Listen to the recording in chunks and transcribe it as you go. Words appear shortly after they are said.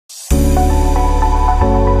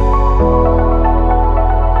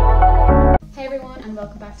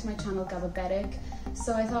back to my channel, Gabbabetic.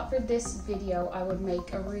 So I thought for this video I would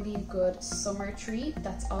make a really good summer treat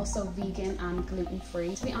that's also vegan and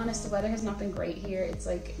gluten-free. To be honest, the weather has not been great here. It's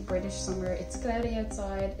like British summer, it's cloudy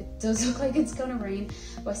outside, it does look like it's gonna rain,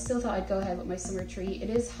 but I still thought I'd go ahead with my summer treat. It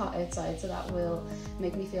is hot outside, so that will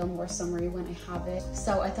make me feel more summery when I have it.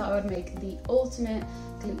 So I thought I would make the ultimate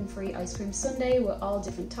gluten-free ice cream sundae with all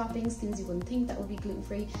different toppings, things you wouldn't think that would be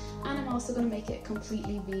gluten-free, and I'm also going to make it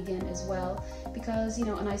completely vegan as well, because you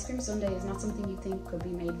know, an ice cream sundae is not something you think could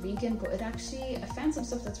be made vegan, but it actually, I found some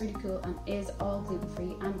stuff that's really cool and is all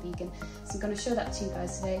gluten-free and vegan, so I'm going to show that to you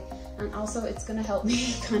guys today. And also it's going to help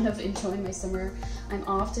me kind of enjoy my summer. I'm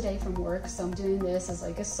off today from work, so I'm doing this as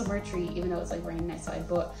like a summer treat, even though it's like raining outside.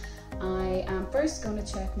 But I am first going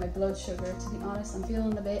to check my blood sugar. To be honest, I'm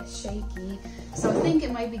feeling a bit shaky, so I think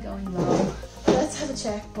it might be going low. Let's have a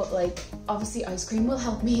check, but like obviously ice cream will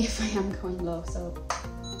help me if I am going low. So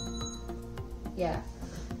yeah,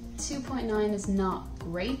 2.9 is not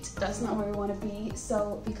great. That's not where we want to be.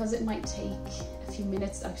 So because it might take a few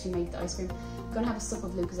minutes to actually make the ice cream, I'm going to have a sip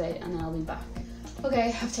of Lucozade and then I'll be back.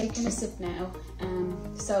 Okay, I've taken a sip now.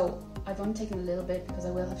 So I've only taken a little bit because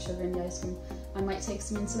I will have sugar in the ice cream. I might take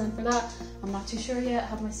some insulin for that. I'm not too sure yet. I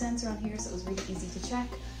have my sensor on here, so it was really easy to check.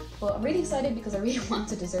 But I'm really excited because I really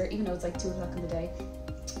want a dessert, even though it's like 2 o'clock in the day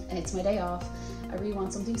and it's my day off. I really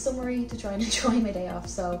want something summery to try and enjoy my day off.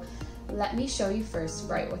 So let me show you first.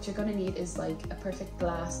 Right, what you're gonna need is like a perfect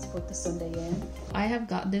glass to put the sundae in. I have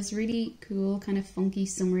got this really cool kind of funky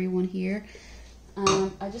summery one here.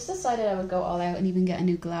 I just decided I would go all out and even get a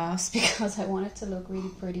new glass because I want it to look really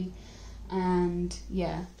pretty. And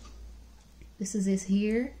yeah, this is it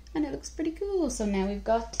here and it looks pretty cool. So now we've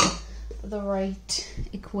got the right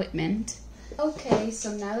equipment. Okay,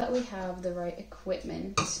 so now that we have the right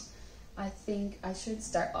equipment, I think I should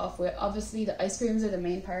start off with, obviously the ice creams are the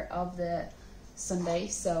main part of the sundae,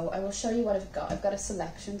 so I will show you what I've got. I've got a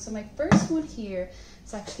selection. So my first one here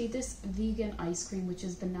is actually this vegan ice cream, which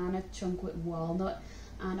is banana chunk with walnut,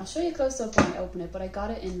 and I'll show you close up when I open it, but I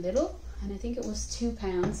got it in little and I think it was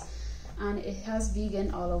 £2, and it has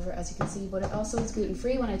vegan all over, as you can see, but it also is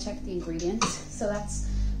gluten-free when I checked the ingredients, so that's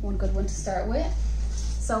one good one to start with.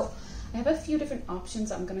 So I have a few different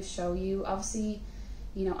options I'm going to show you. Obviously,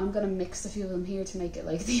 you know, I'm going to mix a few of them here to make it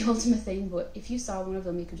like the ultimate thing, but if you saw one of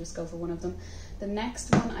them, you could just go for one of them. The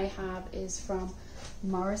next one I have is from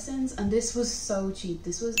Morrison's, and this was so cheap.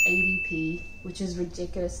 This was 80p, which is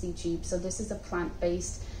ridiculously cheap. So this is a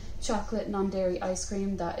plant-based chocolate non-dairy ice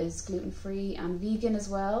cream that is gluten-free and vegan as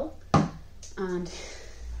well. And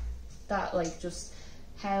that, like, just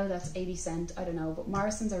how that's 80 cents, I don't know, but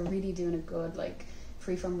Morrison's are really doing a good like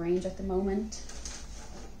free from range at the moment.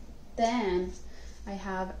 Then I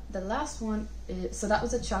have the last one, so that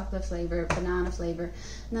was a chocolate flavor, banana flavor.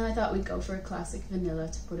 Now I thought we'd go for a classic vanilla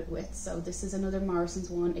to put it with. So this is another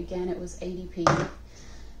Morrison's one. Again, it was 80p.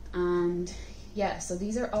 And yeah, so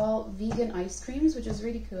these are all vegan ice creams, which is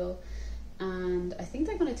really cool. And I think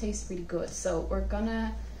they're gonna taste pretty good. So we're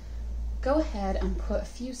gonna go ahead and put a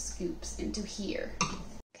few scoops into here.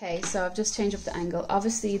 Okay, so I've just changed up the angle.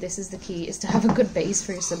 Obviously, this is the key, is to have a good base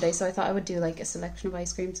for your sundae. So I thought I would do like a selection of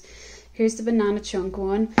ice creams. Here's the banana chunk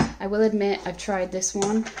one. I will admit I've tried this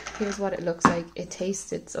one. Here's what it looks like. It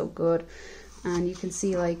tasted so good. And you can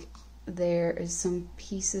see like there is some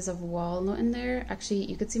pieces of walnut in there. Actually,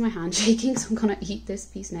 you could see my hand shaking, so I'm gonna eat this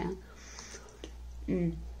piece now.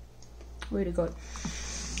 Really good.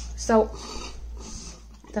 So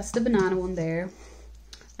that's the banana one there.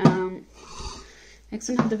 Next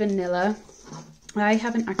one I have the vanilla. I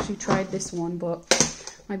haven't actually tried this one, but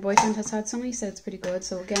my boyfriend has had some. He said it's pretty good.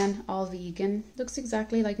 So again, all vegan. Looks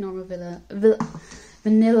exactly like normal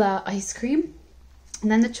vanilla ice cream. And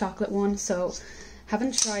then the chocolate one. So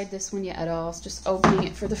haven't tried this one yet at all. So just opening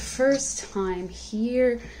it for the first time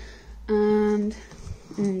here. And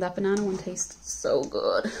that banana one tastes so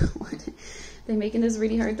good. They're making this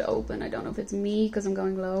really hard to open. I don't know if it's me because I'm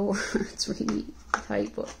going low. It's really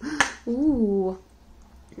tight, but ooh.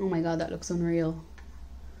 Oh my god, that looks unreal.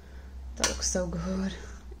 That looks so good.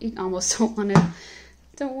 You almost don't want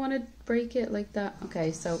to break it like that.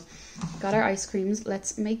 Okay, so got our ice creams.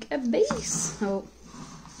 Let's make a base. So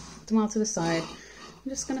put them all to the side. I'm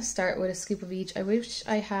just gonna start with a scoop of each. I wish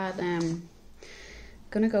I had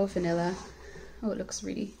gonna go with vanilla. Oh, it looks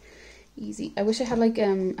really easy. I wish I had like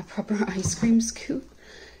a proper ice cream scoop,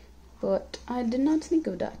 but I did not think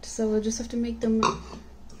of that. So we'll just have to make them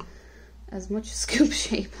as much scoop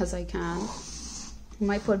shape as I can. I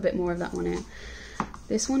might put a bit more of that one in.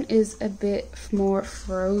 This one is a bit more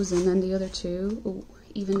frozen than the other two. Ooh,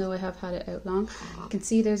 even though I have had it out long. You can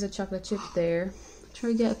see there's a chocolate chip there.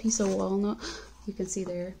 Try to get a piece of walnut. You can see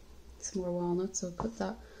there some more walnuts, so put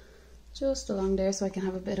that just along there so I can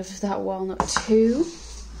have a bit of that walnut too.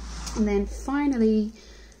 And then finally,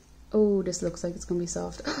 oh, this looks like it's gonna be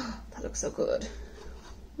soft. That looks so good.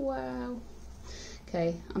 Wow.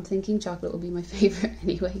 Okay, I'm thinking chocolate will be my favorite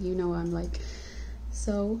anyway. You know I'm like.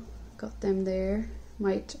 So got them there.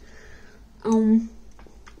 Might I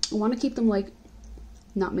want to keep them like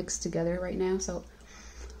not mixed together right now, so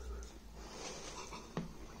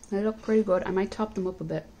they look pretty good. I might top them up a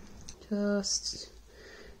bit just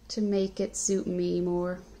to make it suit me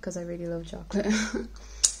more because I really love chocolate.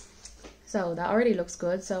 So that already looks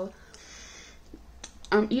good. So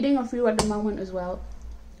I'm eating a few at the moment as well.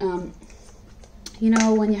 You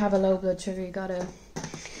know, when you have a low blood sugar, you gotta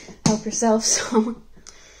help yourself. So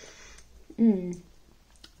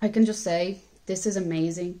I can just say this is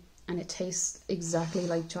amazing, and it tastes exactly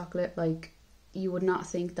like chocolate. Like, you would not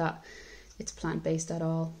think that it's plant-based at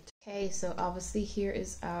all. Okay, so obviously here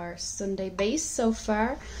is our sundae base so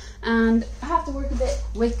far, and I have to work a bit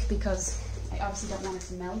quick because I obviously don't want it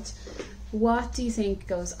to melt. What do you think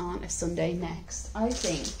goes on a sundae next? I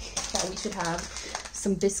think that we should have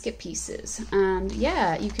some biscuit pieces, and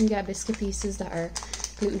yeah, you can get biscuit pieces that are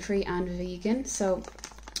gluten-free and vegan. So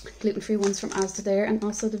gluten-free ones from Asda there, and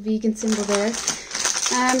also the vegan symbol there.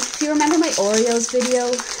 If you remember my Oreos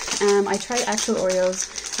video, I tried actual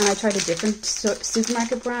Oreos and I tried a different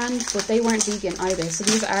supermarket brand, but they weren't vegan either, so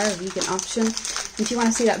these are a vegan option. If you want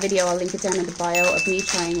to see that video, I'll link it down in the bio of me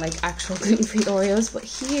trying like actual gluten-free Oreos. But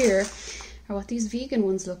here are what these vegan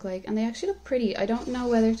ones look like, and they actually look pretty. I don't know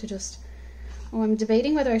whether to just, I'm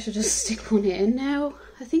debating whether I should just stick one in now.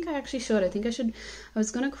 I think I actually should. I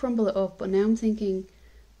was gonna crumble it up, but now I'm thinking,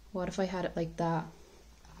 what if I had it like that?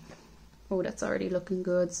 Oh, that's already looking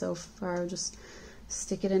good so far. I'll just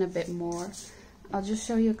stick it in a bit more. I'll just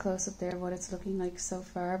show you a close-up there of what it's looking like so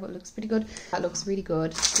far, but it looks pretty good. That looks really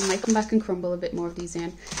good. I might come back and crumble a bit more of these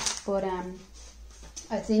in, but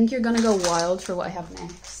I think you're gonna go wild for what I have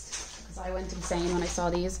next, because I went insane when I saw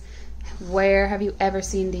these. Where have you ever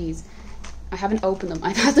seen these? I haven't opened them.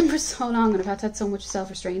 I've had them for so long, and I've had to have so much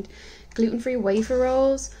self-restraint. Gluten-free wafer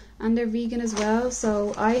rolls, and they're vegan as well,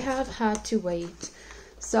 so I have had to wait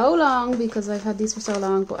so long because I've had these for so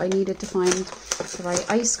long, but I needed to find the right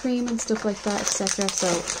ice cream and stuff like that, etc. So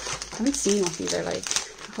I haven't seen what these are like.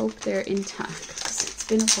 I hope they're intact because it's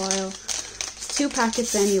been a while. It's 2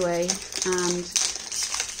 packets anyway, and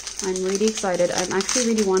I'm really excited. I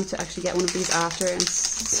actually really want to actually get one of these after and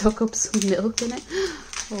soak up some milk in it.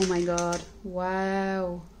 Oh my god,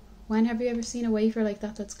 wow. When have you ever seen a wafer like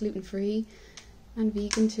that that's gluten-free and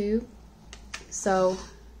vegan too? So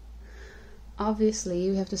obviously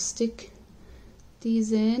we have to stick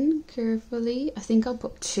these in carefully. I think I'll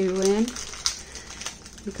put 2 in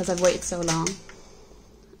because I've waited so long,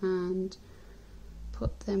 and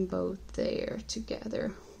put them both there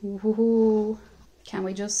together. Ooh. Can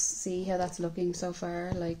we just see how that's looking so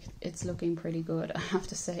far? Like, it's looking pretty good, I have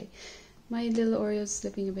to say. My little Oreo's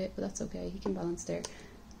slipping a bit, but that's okay. He can balance there.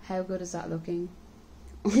 How good is that looking?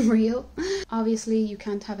 Unreal. Obviously, you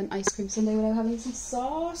can't have an ice cream sundae without having some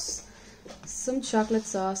sauce. Some chocolate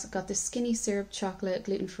sauce. I've got this skinny syrup chocolate,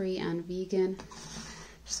 gluten-free and vegan.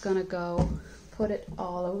 Just gonna go put it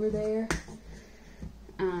all over there.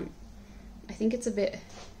 I think it's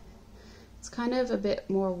kind of a bit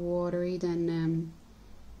more watery than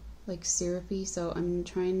like syrupy, so I'm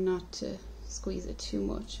trying not to squeeze it too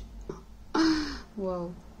much.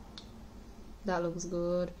 Whoa, that looks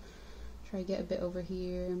good. Try to get a bit over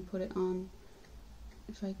here and put it on.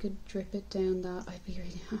 If I could drip it down that, I'd be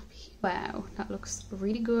really happy. Wow, that looks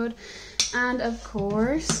really good. And of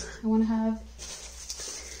course, I want to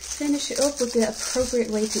finish it up with the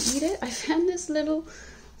appropriate way to eat it. I found this little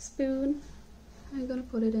spoon. I'm gonna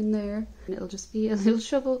put it in there, and it'll just be a little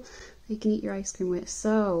shovel that you can eat your ice cream with.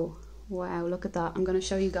 So, wow, look at that. I'm gonna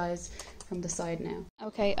show you guys from the side now.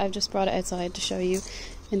 Okay, I've just brought it outside to show you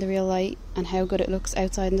in the real light and how good it looks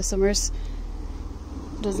outside in the summers.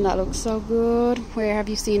 Doesn't that look so good? Where have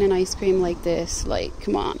you seen an ice cream like this? Like,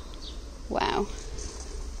 come on. Wow.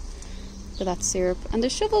 So that's syrup, and the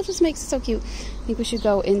shovel just makes it so cute. I think we should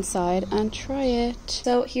go inside and try it.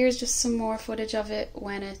 So here's just some more footage of it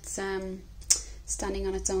when it's standing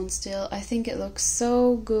on its own still. I think it looks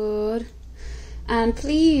so good. And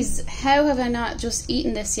please, how have I not just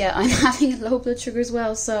eaten this yet? I'm having low blood sugar as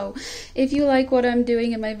well, so if you like what I'm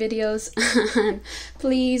doing in my videos,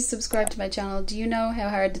 please subscribe to my channel. Do you know how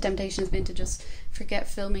hard the temptation has been to just forget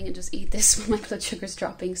filming and just eat this when my blood sugar's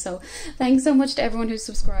dropping? So thanks so much to everyone who's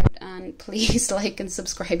subscribed, and please like and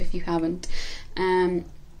subscribe if you haven't.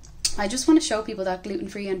 I just want to show people that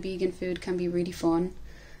gluten-free and vegan food can be really fun.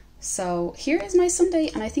 So here is my sundae,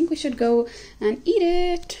 and I think we should go and eat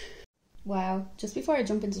it. Wow, just before I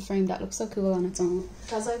jump into the frame, that looks so cool on its own.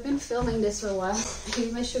 Because I've been filming this for a while,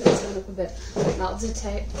 maybe my sugar's gone up a bit.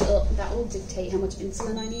 That will dictate how much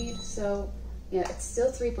insulin I need. So yeah, it's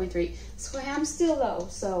still 3.3. So I am still low,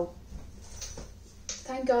 so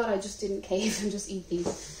thank God I just didn't cave and just eat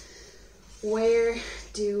these. Where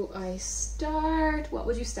do I start? What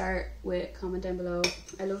would you start with? Comment down below.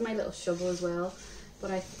 I love my little shovel as well,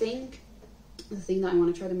 but I think the thing that I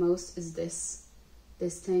want to try the most is this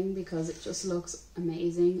thing, because it just looks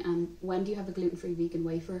amazing. And when do you have a gluten-free vegan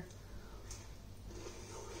wafer?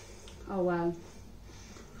 Oh wow.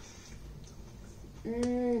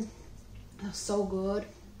 That's so good.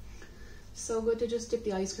 So good to just dip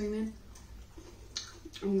the ice cream in.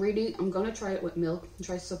 I'm gonna try it with milk and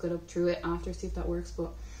try to suck it up through it after, see if that works,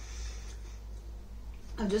 but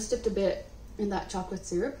I've just dipped a bit in that chocolate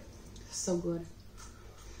syrup. So good.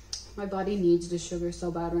 My body needs the sugar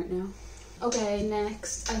so bad right now. Okay,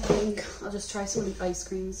 next I think I'll just try some of the ice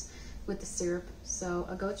creams with the syrup. So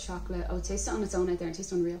I'll go with chocolate. I would taste it on its own right there and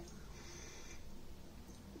taste unreal.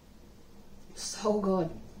 So good.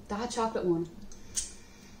 That chocolate one,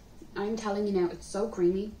 I'm telling you now, it's so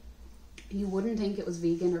creamy. You wouldn't think it was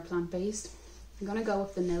vegan or plant-based. I'm gonna go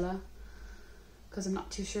with vanilla because I'm not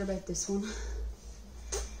too sure about this one.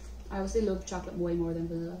 I obviously love chocolate way more than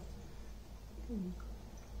vanilla.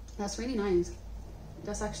 That's really nice.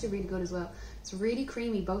 That's actually really good as well. It's really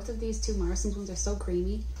creamy. Both of these two Morrison's ones are so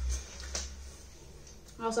creamy.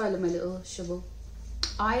 Also, I love my little shovel.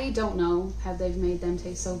 I don't know how they've made them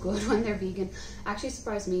taste so good when they're vegan. Actually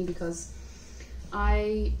surprised me, because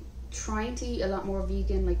I trying to eat a lot more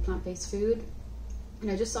vegan, like plant-based food, and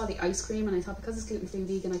I just saw the ice cream and I thought, because it's gluten-free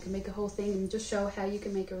vegan, I can make a whole thing and just show how you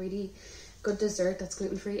can make a really good dessert that's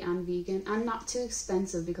gluten-free and vegan and not too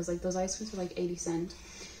expensive, because like those ice creams were like 80 cents.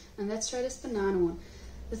 And let's try this banana one.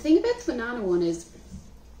 The thing about the banana one is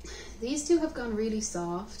these two have gone really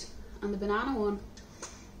soft, and the banana one,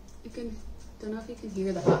 don't know if you can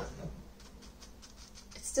hear that.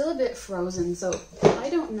 It's still a bit frozen, so I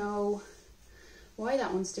don't know why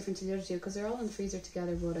that one's different to the other two, because they're all in the freezer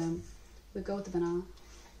together, but we'll go with the banana.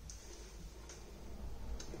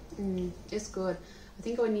 It's good. I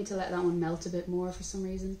think I would need to let that one melt a bit more for some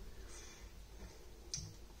reason.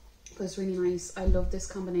 But it's really nice. I love this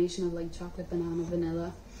combination of like chocolate, banana,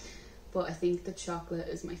 vanilla, but I think the chocolate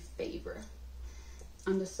is my favorite.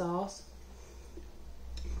 And the sauce.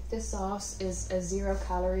 This sauce is a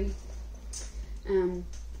 0-calorie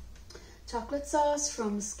chocolate sauce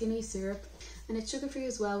from Skinny Syrup, and it's sugar-free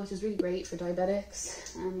as well, which is really great for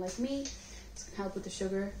diabetics like me. It's gonna help with the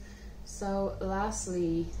sugar. So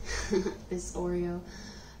lastly, this Oreo.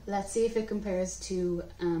 Let's see if it compares to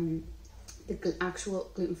the actual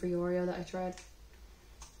gluten-free Oreo that I tried.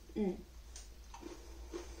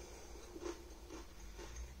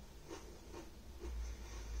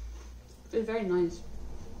 It's very nice.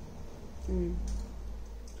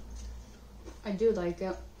 I do like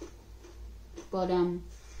it, but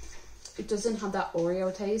it doesn't have that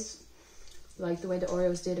Oreo taste like the way the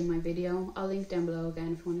Oreos did in my video. I'll link down below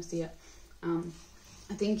again if you want to see it.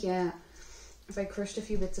 I think, yeah, if I crushed a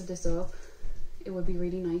few bits of this up, it would be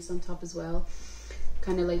really nice on top as well.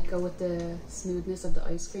 Kind of like go with the smoothness of the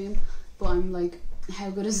ice cream. But I'm like,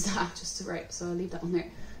 how good is that? Just to, right, so I'll leave that on there.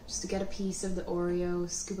 Just to get a piece of the Oreo,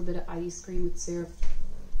 scoop a bit of ice cream with syrup.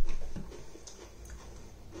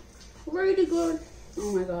 Really good.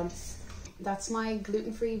 Oh my god. That's my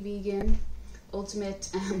gluten-free vegan ultimate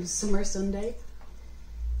summer sundae.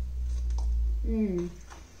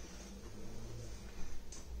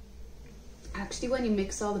 Actually, when you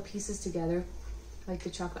mix all the pieces together, like the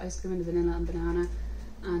chocolate ice cream and the vanilla and banana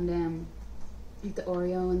and like the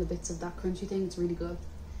Oreo and the bits of that crunchy thing, it's really good.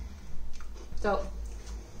 So,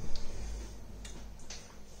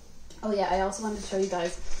 oh yeah, I also wanted to show you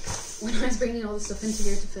guys when I was bringing all the stuff into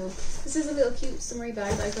here to film. This is a little cute summery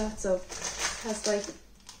bag that I got. So it has like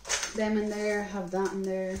them in there, have that in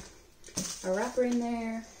there, a wrapper in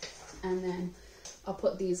there, and then I'll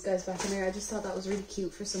put these guys back in there. I just thought that was really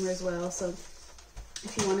cute for summer as well. So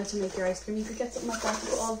if you wanted to make your ice cream, you could get something like that to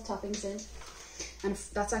put all the toppings in. And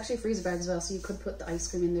that's actually a freezer bag as well, so you could put the ice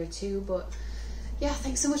cream in there too. But yeah,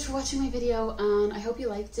 thanks so much for watching my video, and I hope you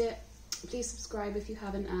liked it. Please subscribe if you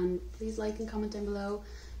haven't, and please like and comment down below.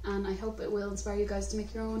 And I hope it will inspire you guys to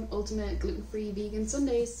make your own ultimate gluten-free vegan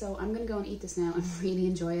sundaes. So I'm gonna go and eat this now and really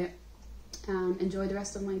enjoy it, and enjoy the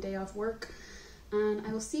rest of my day off work. And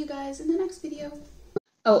I will see you guys in the next video.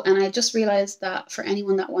 Oh, and I just realized that for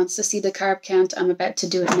anyone that wants to see the carb count, I'm about to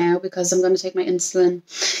do it now because I'm going to take my insulin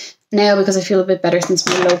now because I feel a bit better since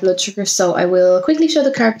my low blood sugar. So I will quickly show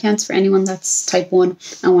the carb counts for anyone that's type 1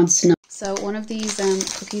 and wants to know. So one of these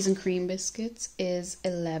cookies and cream biscuits is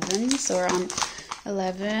 11. So we're on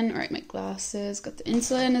 11. All right, my glasses. Got the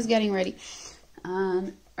insulin is getting ready.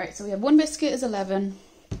 All right, so we have one biscuit is 11.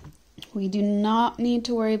 We do not need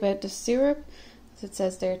to worry about the syrup. As it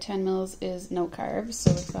says there, 10 mils is no carbs.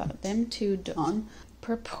 So we've got them two done.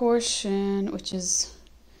 Proportion, which is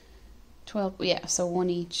 12, yeah, so one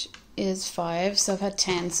each is 5. So I've had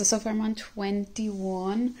 10. So far I'm on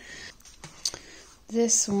 21.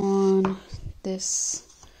 This one, this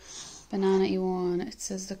banana one, it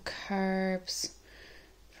says the carbs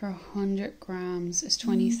for 100 grams is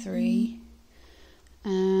 23.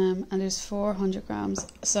 And there's 400 grams.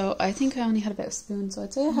 So I think I only had about a spoon. So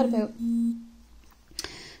I'd say I had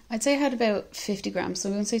about 50 grams. So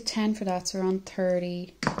I'm going to say 10 for that. So we're on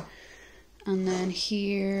 30. And then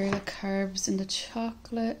here, the carbs in the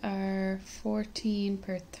chocolate are 14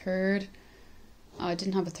 per third. Oh, I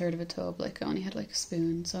didn't have a third of a tub. Like, I only had like a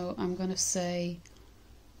spoon. So I'm going to say,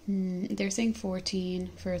 they're saying 14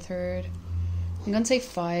 for a third. I'm going to say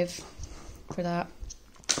 5 for that.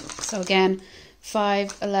 So again,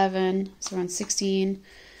 5, 11, so around 16,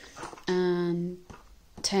 and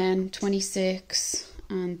 10, 26,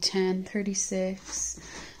 and 10, 36.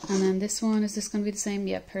 And then this one, is this going to be the same?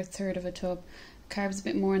 Yeah, per third of a tub. Carbs a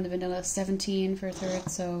bit more in the vanilla, 17 for a third.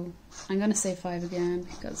 So I'm going to say 5 again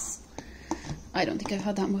because I don't think I've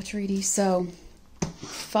had that much really. So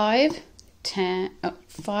 5, 10,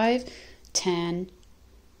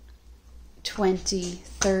 20,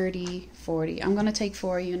 30, 40. I'm going to take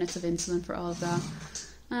 4 units of insulin for all of that.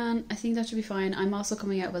 And I think that should be fine. I'm also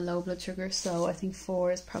coming out with low blood sugar, so I think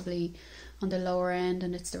 4 is probably on the lower end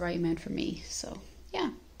and it's the right amount for me. So yeah,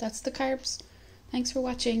 that's the carbs. Thanks for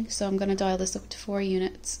watching. So I'm going to dial this up to 4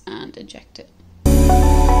 units and inject it.